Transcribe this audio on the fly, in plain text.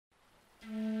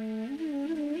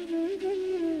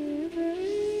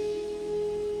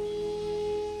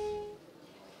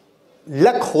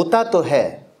Luck होता तो है,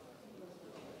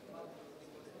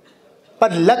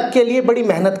 पर लक के लिए बड़ी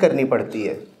मेहनत करनी पड़ती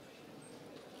है।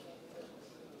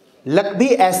 लक भी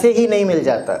ऐसे ही नहीं मिल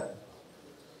जाता।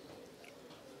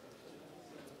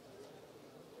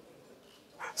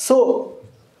 सो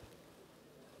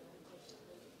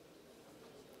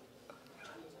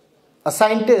a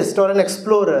scientist or an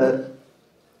explorer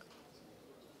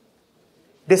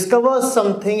discovers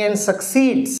something and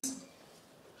succeeds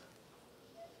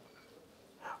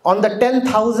on the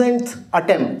 10,000th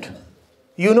attempt.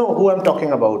 You know who I'm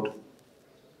talking about.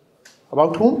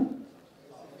 About whom?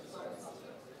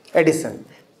 Edison.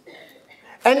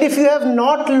 And if you have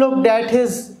not looked at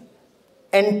his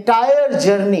entire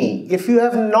journey, if you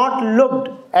have not looked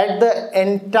at the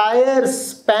entire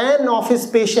span of his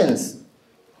patience,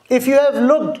 if you have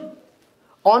looked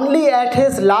only at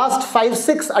his last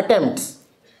 5-6 attempts,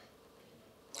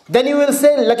 then you will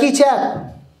say, lucky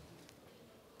chap.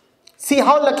 See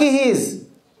how lucky he is.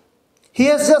 He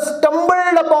has just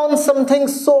stumbled upon something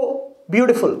so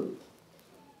beautiful.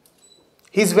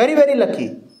 He's very, very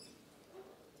lucky.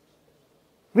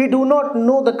 We do not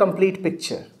know the complete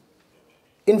picture.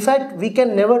 In fact, we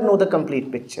can never know the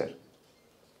complete picture.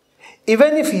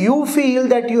 Even if you feel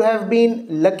that you have been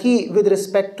lucky with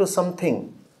respect to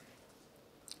something,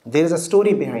 there is a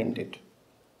story behind it.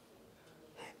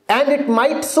 And it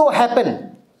might so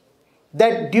happen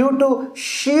that due to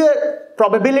sheer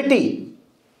probability,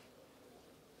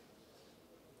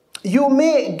 you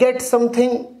may get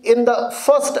something in the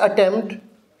first attempt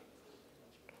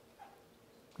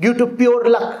due to pure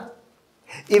luck.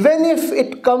 Even if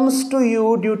it comes to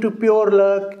you due to pure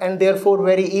luck and therefore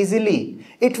very easily,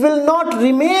 it will not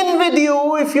remain with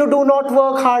you if you do not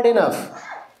work hard enough.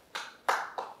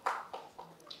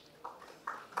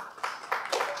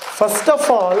 First of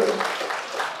all,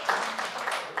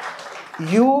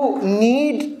 you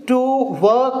need to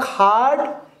work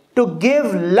hard to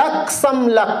give luck some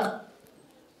luck.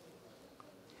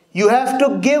 You have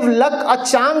to give luck a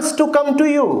chance to come to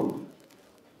you.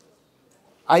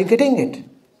 Are you getting it?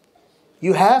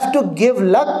 You have to give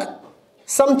luck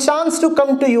some chance to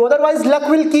come to you. Otherwise, luck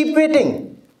will keep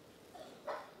waiting.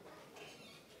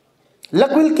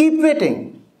 Luck will keep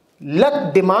waiting.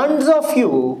 Luck demands of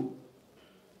you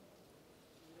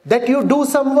that you do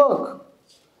some work.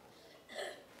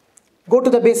 Go to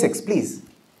the basics, please.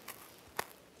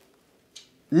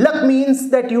 Luck means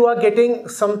that you are getting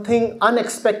something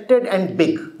unexpected and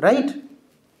big, right?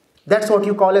 That's what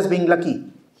you call as being lucky.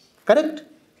 Correct?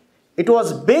 It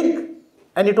was big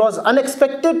and it was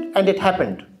unexpected and it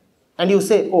happened. And you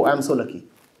say, oh, I'm so lucky.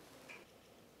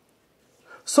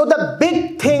 So the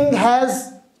big thing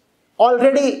has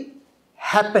already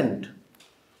happened.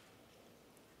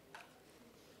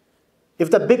 If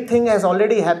the big thing has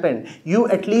already happened, you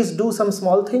at least do some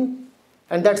small thing,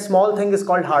 and that small thing is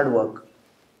called hard work.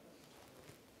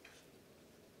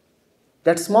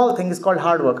 That small thing is called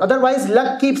hard work. Otherwise,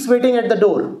 luck keeps waiting at the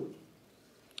door.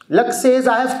 Luck says,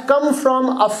 I have come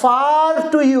from afar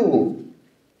to you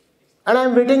and I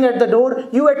am waiting at the door.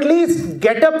 You at least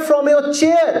get up from your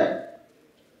chair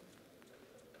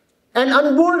and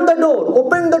unbolt the door,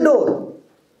 open the door.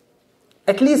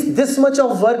 At least this much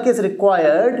of work is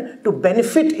required to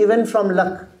benefit even from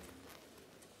luck.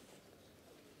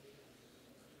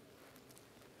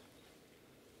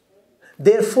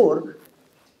 Therefore,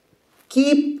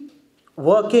 keep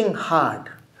working hard.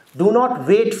 Do not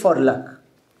wait for luck.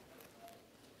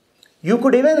 You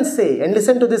could even say, and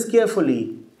listen to this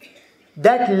carefully,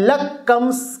 that luck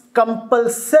comes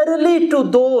compulsorily to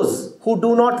those who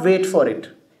do not wait for it.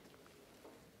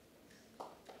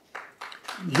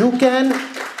 You can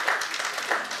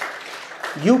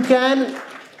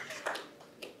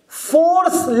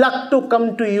force luck to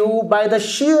come to you by the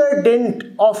sheer dint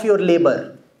of your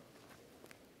labor.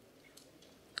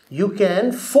 You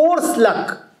can force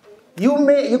luck. You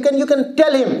can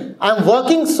tell him, I'm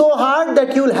working so hard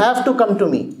that you'll have to come to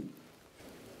me.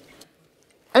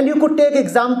 And you could take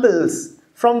examples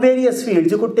from various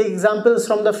fields. You could take examples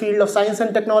from the field of science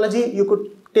and technology. You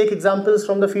could take examples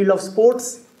from the field of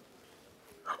sports.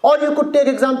 Or you could take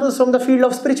examples from the field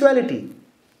of spirituality.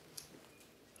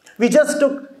 We just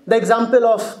took the example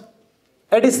of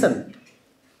Edison.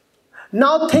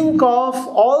 Now think of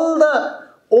all the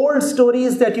old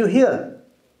stories that you hear.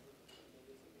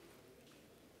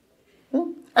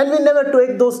 And we never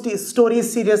take those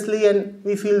stories seriously and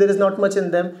we feel there is not much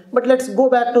in them. But let's go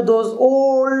back to those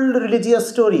old religious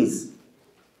stories.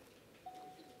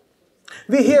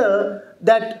 We hear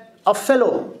that a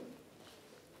fellow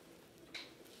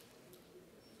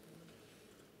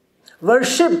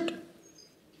worshipped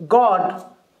God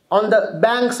on the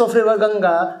banks of river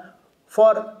Ganga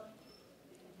for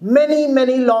many,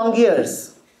 many long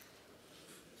years.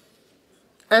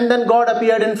 And then God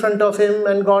appeared in front of him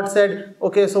and God said,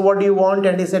 okay, so what do you want?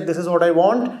 And he said, this is what I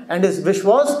want. And his wish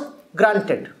was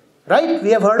granted. Right? We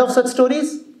have heard of such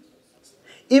stories.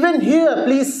 Even here,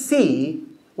 please see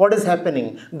what is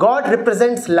happening. God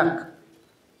represents luck.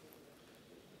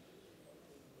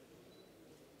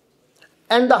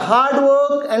 And the hard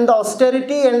work and the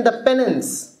austerity and the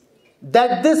penance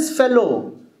that this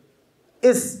fellow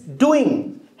is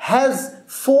doing has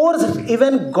forced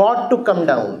even God to come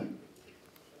down.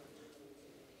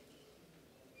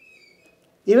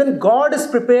 Even God is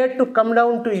prepared to come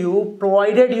down to you,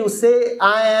 provided you say,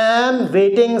 I am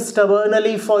waiting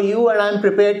stubbornly for you and I am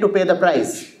prepared to pay the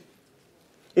price.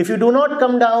 If you do not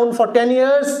come down for 10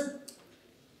 years,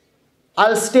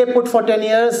 I'll stay put for 10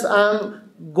 years, I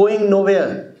am going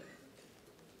nowhere.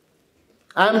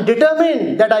 I am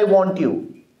determined that I want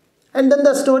you. And then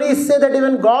the stories say that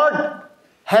even God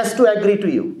has to agree to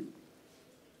you.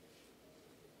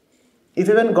 If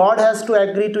even God has to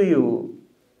agree to you,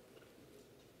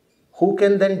 who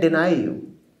can then deny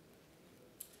you?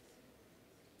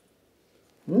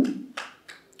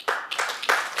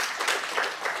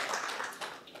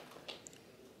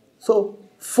 So,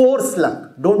 force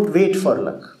luck. Don't wait for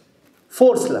luck.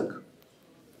 Force luck.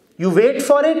 You wait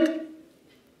for it,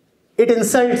 it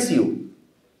insults you.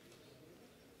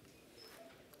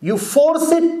 You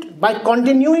force it by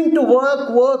continuing to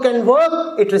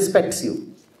work, it respects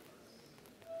you.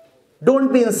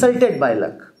 Don't be insulted by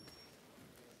luck.